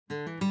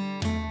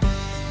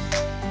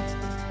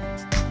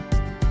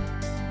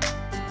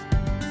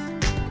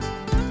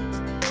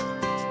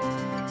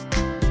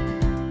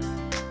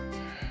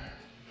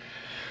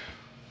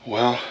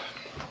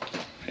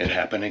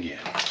happened again.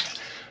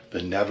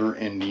 The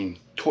never-ending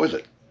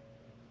toilet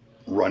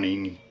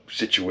running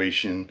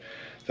situation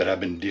that I've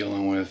been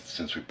dealing with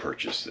since we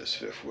purchased this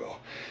fifth wheel.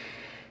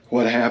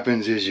 What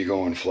happens is you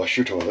go and flush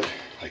your toilet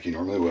like you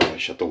normally would. I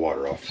shut the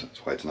water off, so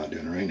that's why it's not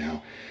doing it right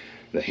now.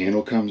 The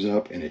handle comes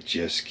up and it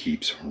just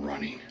keeps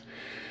running.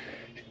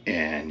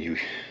 And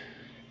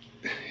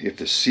if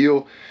the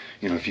seal,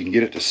 you know, if you can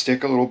get it to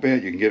stick a little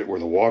bit, you can get it where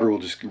the water will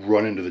just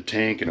run into the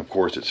tank, and of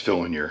course it's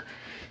filling your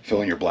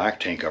black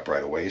tank up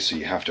right away, so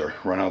you have to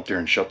run out there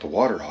and shut the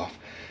water off.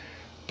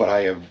 But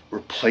I have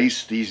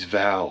replaced these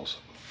valves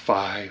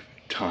 5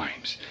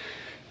 times.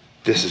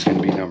 This is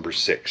going to be number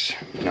 6.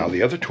 Now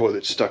the other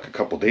toilet stuck a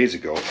couple days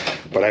ago,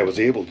 but I was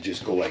able to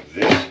just go like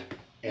this,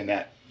 and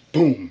that,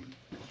 boom,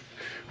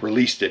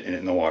 released it,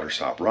 and the water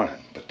stopped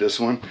running. But this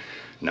one,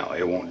 no,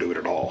 it won't do it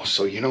at all.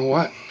 So you know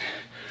what?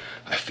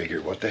 I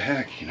figured, what the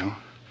heck, you know?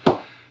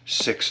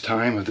 6th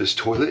time of this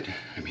toilet.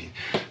 I mean,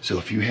 so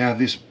if you have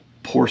this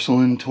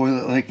porcelain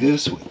toilet like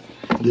this,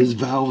 with this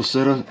valve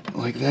set up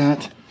like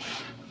that,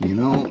 you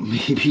know,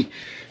 maybe,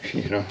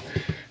 you know,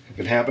 if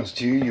it happens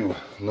to you,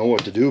 you know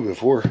what to do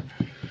before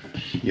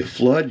you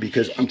flood.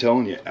 Because I'm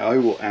telling you, I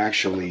will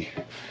actually,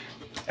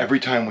 every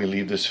time we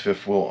leave this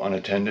fifth wheel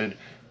unattended,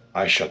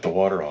 I shut the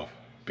water off,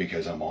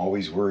 because I'm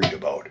always worried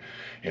about,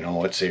 you know,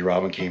 let's say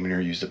Robin came in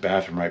here, used the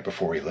bathroom right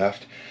before he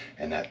left,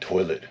 and that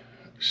toilet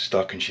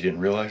stuck and she didn't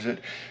realize it.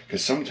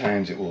 Because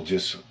sometimes it will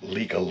just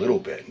leak a little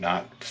bit,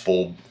 not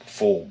full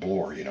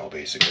bore, you know,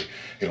 basically.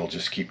 It'll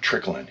just keep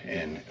trickling,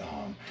 and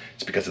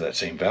it's because of that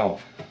same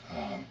valve.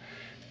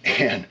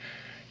 And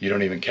you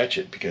don't even catch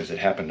it, because it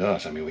happened to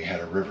us. I mean, we had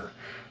a river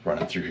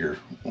running through here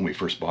when we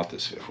first bought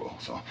this fifth wheel.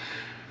 So,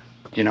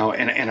 you know,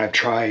 and I've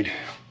tried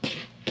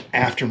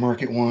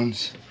aftermarket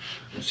ones.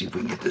 Let's see if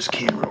we can get this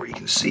camera where you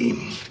can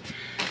see.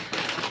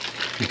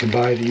 You can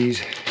buy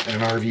these at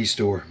an RV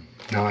store.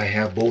 Now I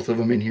have both of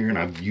them in here, and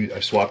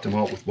I've swapped them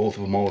out with both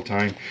of them all the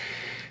time.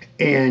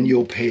 And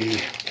you'll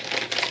pay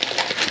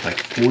like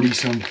 40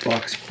 some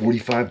bucks,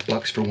 45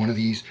 bucks for one of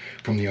these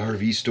from the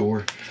RV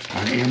store.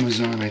 On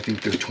Amazon, I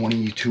think they're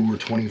 $22 or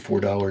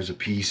 $24 a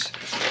piece.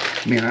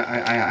 Man,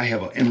 I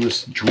have an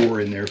endless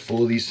drawer in there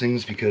full of these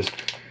things, because,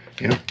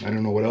 you know, I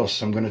don't know what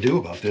else I'm gonna do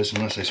about this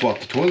unless I swap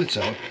the toilets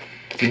out.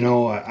 You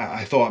know,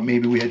 I thought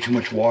maybe we had too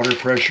much water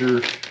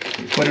pressure,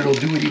 but it'll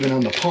do it even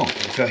on the pump.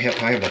 If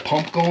I have the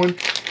pump going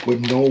with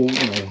no,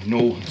 you know,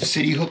 no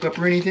city hookup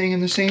or anything,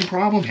 and the same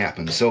problem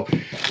happens. So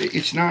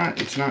it's not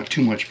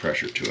too much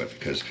pressure to it,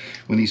 because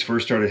when these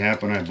first started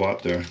happening, I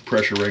bought the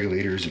pressure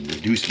regulators and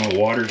reduced my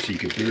water so you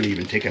could barely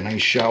even take a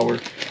nice shower,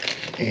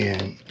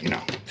 and, you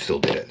know, still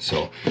did it.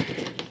 So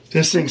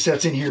this thing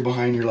sets in here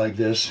behind here like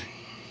this.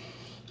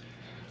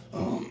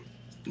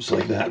 Just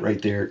like that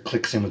right there. It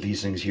clicks in with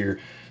these things here.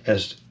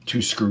 Has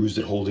 2 screws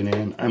that hold it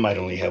in. I might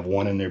only have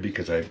 1 in there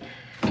because let's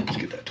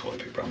get that toilet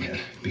paper on here,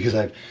 because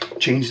I've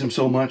changed them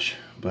so much.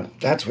 But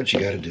that's what you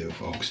got to do,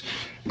 folks.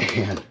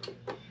 And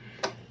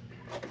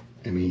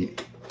I mean,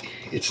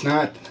 it's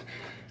not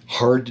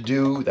hard to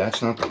do.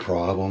 That's not the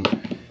problem.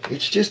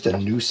 It's just a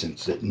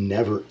nuisance that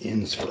never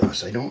ends for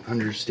us. I don't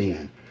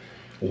understand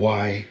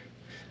why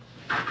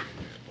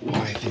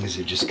things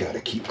have just got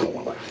to keep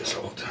going like this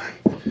all the time.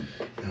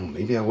 You know,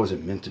 maybe I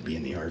wasn't meant to be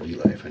in the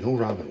RV life. I know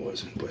Robin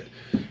wasn't, but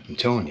I'm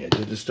telling you, I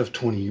did this stuff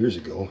 20 years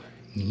ago.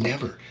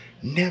 Never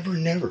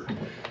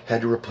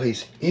had to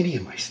replace any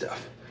of my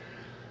stuff.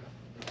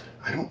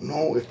 I don't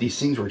know if these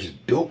things were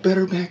just built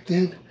better back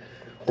then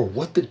or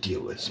what the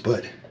deal is,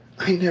 but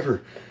I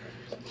never,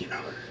 you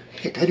know,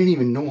 heck, I didn't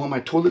even know how my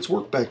toilets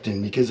worked back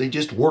then, because they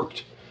just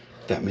worked.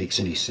 If that makes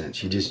any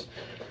sense. You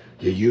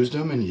used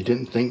them and you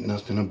didn't think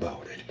nothing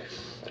about it.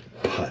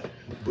 But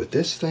with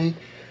this thing,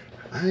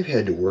 I've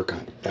had to work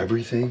on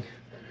everything.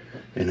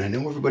 And I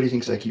know everybody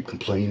thinks I keep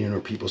complaining, or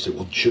people say,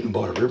 well, you shouldn't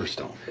have bought a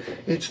Riverstone.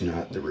 It's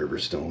not the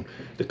Riverstone.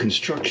 The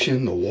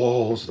construction, the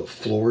walls, the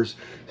floors,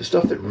 the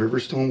stuff that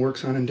Riverstone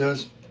works on and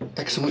does,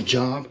 excellent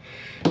job.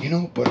 You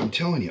know, but I'm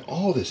telling you,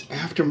 all this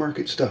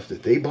aftermarket stuff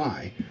that they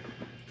buy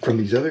from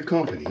these other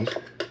companies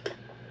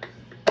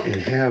and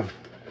have,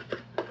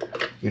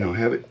 you know,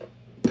 have it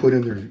put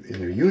in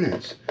their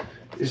units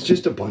is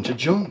just a bunch of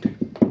junk.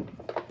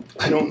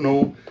 I don't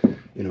know,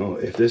 you know,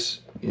 if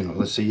this, you know,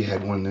 let's say you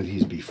had one of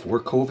these before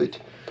COVID.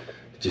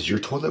 Does your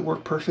toilet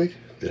work perfect?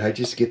 Did I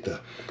just get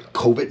the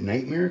COVID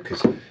nightmare?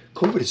 Because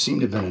COVID has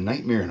seemed to have been a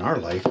nightmare in our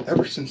life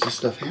ever since this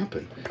stuff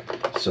happened.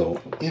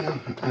 So, you know,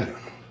 I don't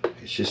know.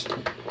 It's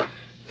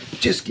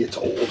just gets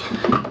old.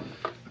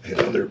 I had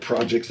other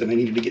projects that I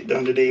needed to get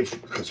done today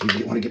because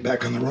we want to get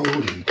back on the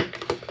road.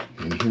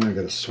 And here I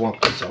got to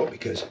swap this out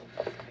because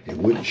it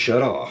wouldn't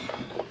shut off.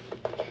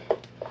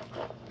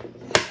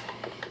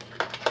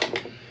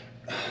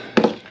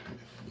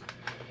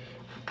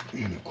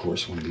 And of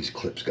course, one of these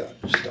clips got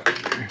stuck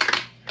in there.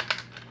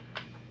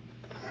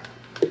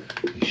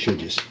 It should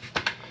just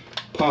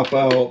pop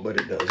out, but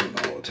it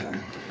doesn't all the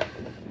time.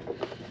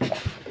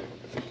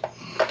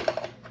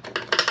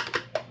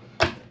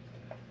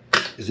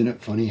 Isn't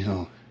it funny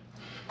how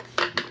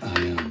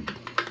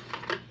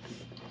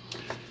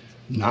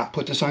not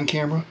put this on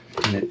camera,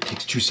 and it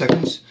takes 2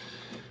 seconds.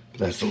 But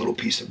that's the little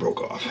piece that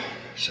broke off.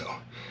 So,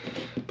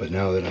 but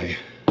now that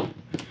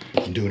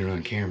I'm doing it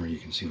on camera, you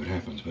can see what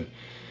happens. But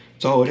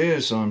that's all it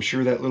is. So I'm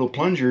sure that little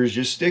plunger is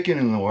just sticking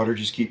and the water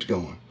just keeps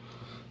going.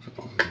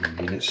 So, I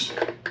mean, it's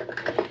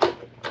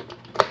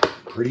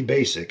pretty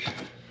basic.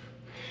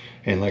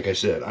 And like I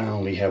said, I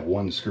only have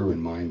 1 screw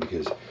in mine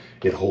because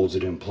it holds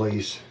it in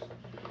place.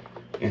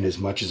 And as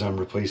much as I'm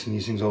replacing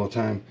these things all the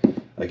time,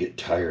 I get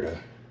tired of,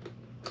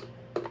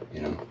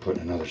 you know,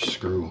 putting another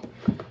screw.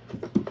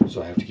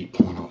 So I have to keep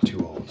pulling out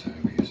 2 all the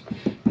time because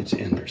it's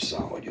in there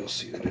solid. You'll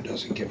see that it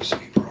doesn't give us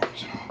any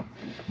problems at all.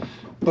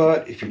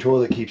 But if your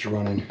toilet keeps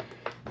running,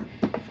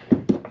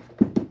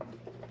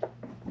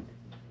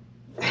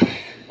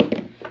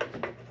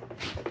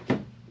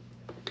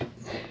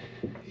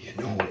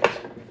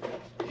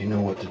 you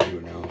know what to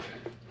do now.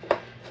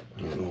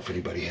 I don't know if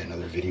anybody had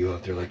another video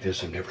out there like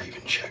this. I've never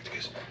even checked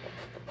because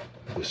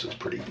this was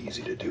pretty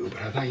easy to do.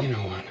 But I thought, you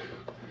know what?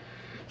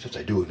 Since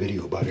I do a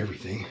video about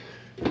everything,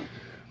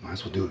 might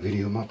as well do a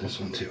video about this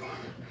one too.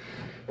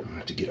 I'll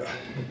have to get a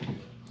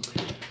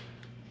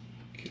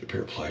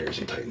pair of pliers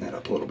and tighten that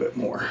up a little bit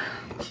more.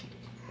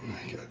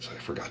 I guess I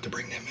forgot to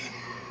bring them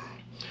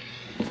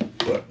in.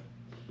 But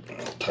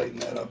I'll tighten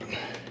that up and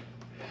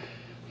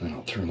then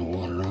I'll turn the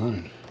water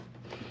on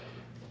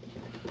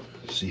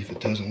and see if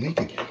it doesn't leak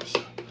again.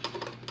 So,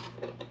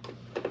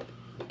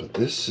 but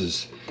this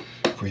is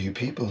for you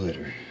people that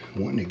are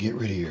wanting to get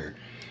rid of your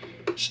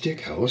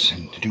stick house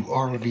and do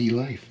RV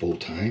life full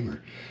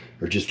time,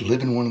 or just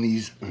live in one of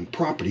these on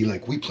property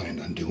like we planned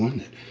on doing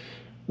that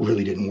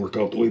really didn't work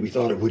out the way we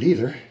thought it would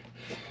either.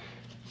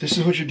 This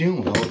is what you're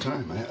dealing with all the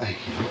time.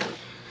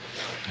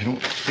 I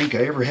don't think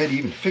I ever had to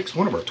even fix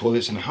one of our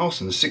toilets in the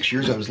house in the 6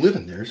 years I was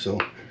living there. So,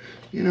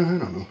 you know, I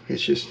don't know.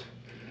 It's just,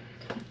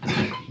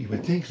 you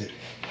would think that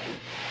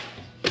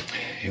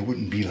it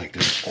wouldn't be like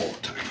this all the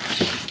time.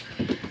 So,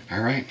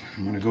 all right,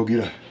 I'm gonna go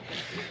get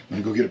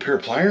a pair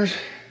of pliers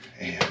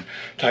and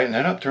tighten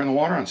that up, turn the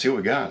water on, see what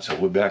we got. So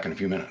we'll be back in a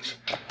few minutes.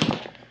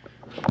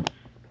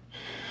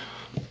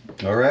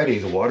 Alrighty,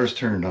 the water's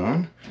turned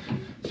on.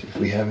 See if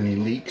we have any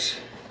leaks.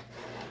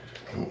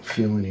 I don't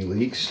feel any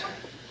leaks.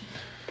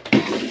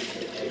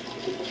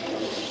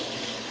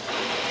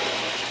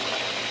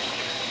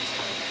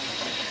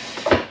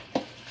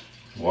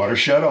 Water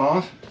shut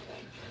off.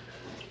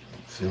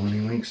 Feel any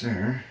leaks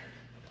there.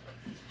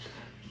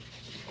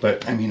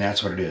 But I mean,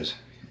 that's what it is.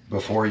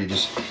 Before, you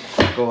just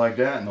go like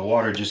that and the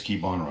water just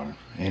keep on running.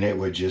 And it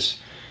would just,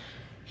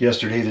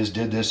 yesterday this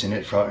did this and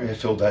it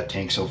filled that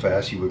tank so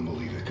fast you wouldn't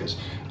believe it, because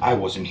I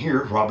wasn't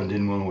here. Robin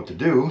didn't know what to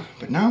do.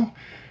 But now,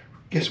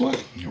 guess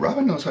what?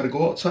 Robin knows how to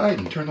go outside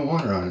and turn the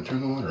water on and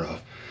turn the water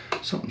off.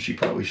 Something she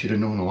probably should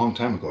have known a long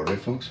time ago, right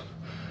folks?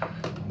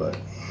 But,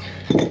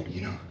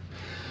 you know,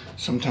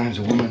 sometimes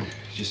a woman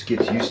just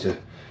gets used to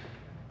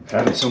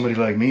having somebody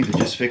like me that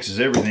just fixes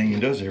everything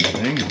and does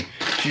everything. And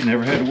she's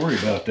never had to worry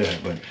about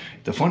that. But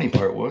the funny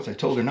part was, I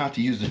told her not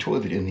to use the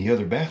toilet in the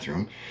other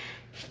bathroom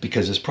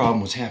because this problem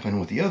was happening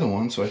with the other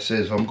one. So I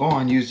said, if I'm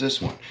gone, use this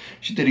one.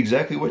 She did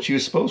exactly what she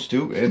was supposed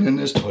to, and then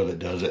this toilet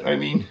does it. I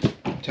mean,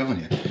 I'm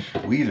telling you,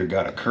 we either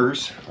got a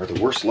curse or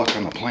the worst luck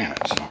on the planet.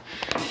 So